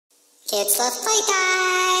Kids love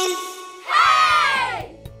playtime!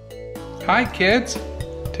 Hey! Hi kids!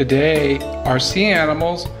 Today our sea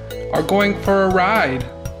animals are going for a ride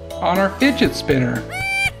on our fidget spinner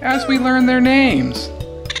as we learn their names.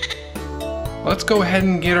 Let's go ahead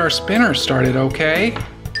and get our spinner started, okay?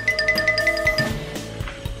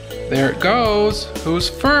 There it goes. Who's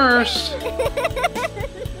first?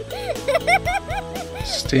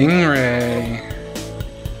 Stingray.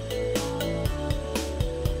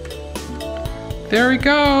 There he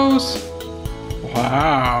goes.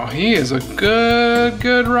 Wow, he is a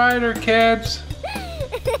good rider, kids.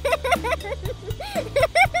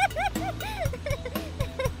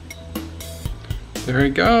 There he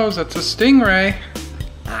goes. That's a stingray.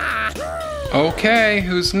 Okay,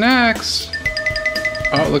 who's next?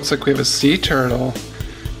 Oh, it looks like we have a sea turtle.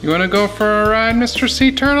 You want to go for a ride, Mr.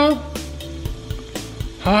 Sea Turtle?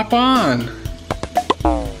 Hop on.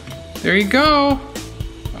 There you go.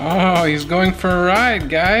 Oh, he's going for a ride,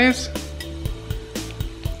 guys.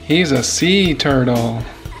 He's a sea turtle.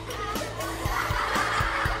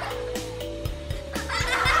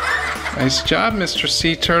 Nice job, Mr.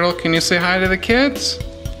 Sea Turtle. Can you say hi to the kids?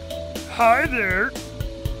 Hi there.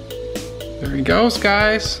 There he goes,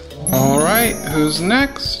 guys. All right, who's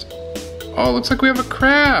next? Oh, looks like we have a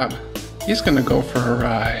crab. He's gonna go for a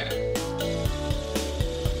ride.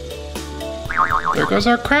 There goes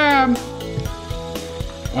our crab.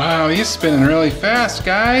 Wow, he's spinning really fast,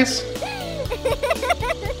 guys.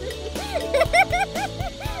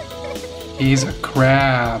 He's a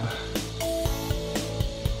crab.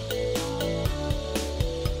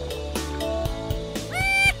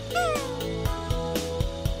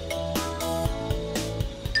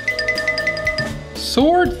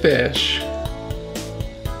 Swordfish.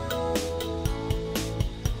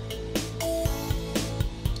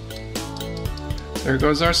 There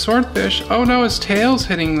goes our swordfish. Oh no, his tail's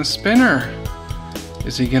hitting the spinner.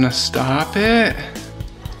 Is he gonna stop it?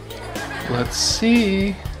 Let's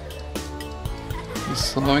see. He's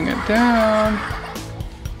slowing it down.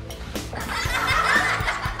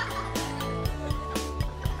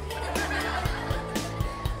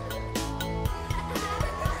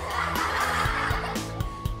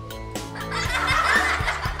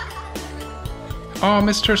 Oh,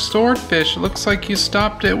 Mr. Swordfish, looks like you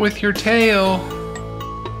stopped it with your tail.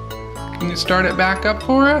 Can you start it back up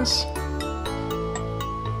for us?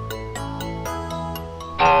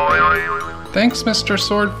 Thanks, Mr.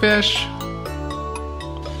 Swordfish.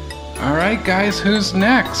 All right, guys, who's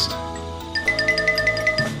next?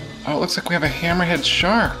 Oh, it looks like we have a hammerhead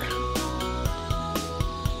shark.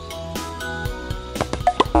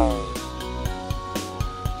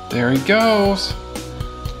 There he goes.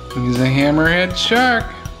 He's a hammerhead shark.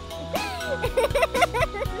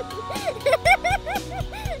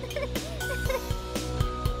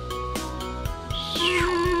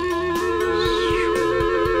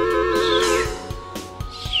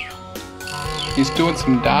 He's doing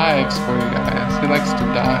some dives for you guys. He likes to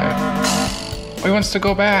dive. Oh, he wants to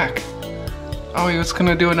go back. Oh, he was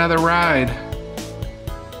gonna do another ride.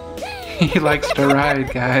 He likes to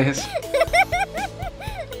ride, guys.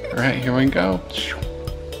 All right, here we go.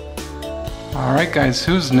 All right, guys,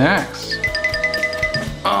 who's next?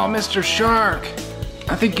 Oh, Mr. Shark.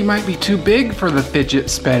 I think you might be too big for the fidget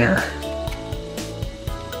spinner.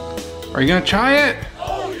 Are you gonna try it?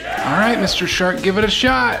 Oh, yeah. All right, Mr. Shark, give it a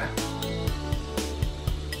shot.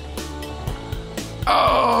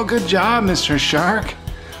 Oh, good job, Mr. Shark.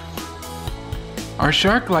 Our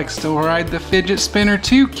shark likes to ride the fidget spinner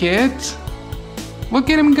too, kids. Look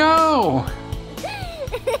at him go.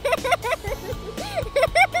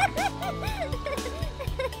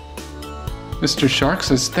 Mr. Shark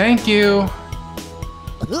says thank you.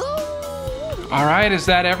 All right, is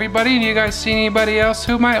that everybody? Do you guys see anybody else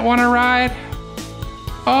who might want to ride?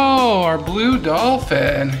 Oh, our blue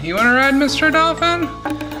dolphin. You want to ride, Mr. Dolphin?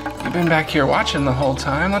 You've been back here watching the whole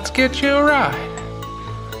time. Let's get you a ride.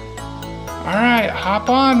 All right, hop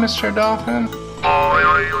on, Mr. Dolphin.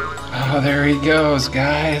 Oh, there he goes,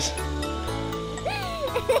 guys.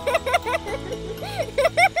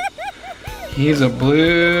 He's a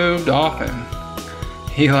blue dolphin.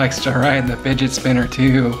 He likes to ride the fidget spinner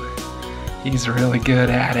too. He's really good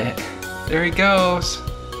at it. There he goes.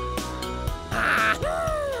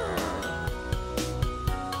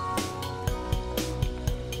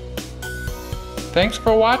 Thanks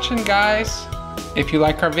for watching, guys. If you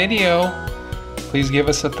like our video, please give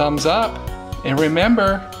us a thumbs up. And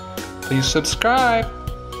remember, please subscribe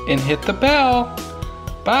and hit the bell.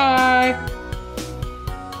 Bye.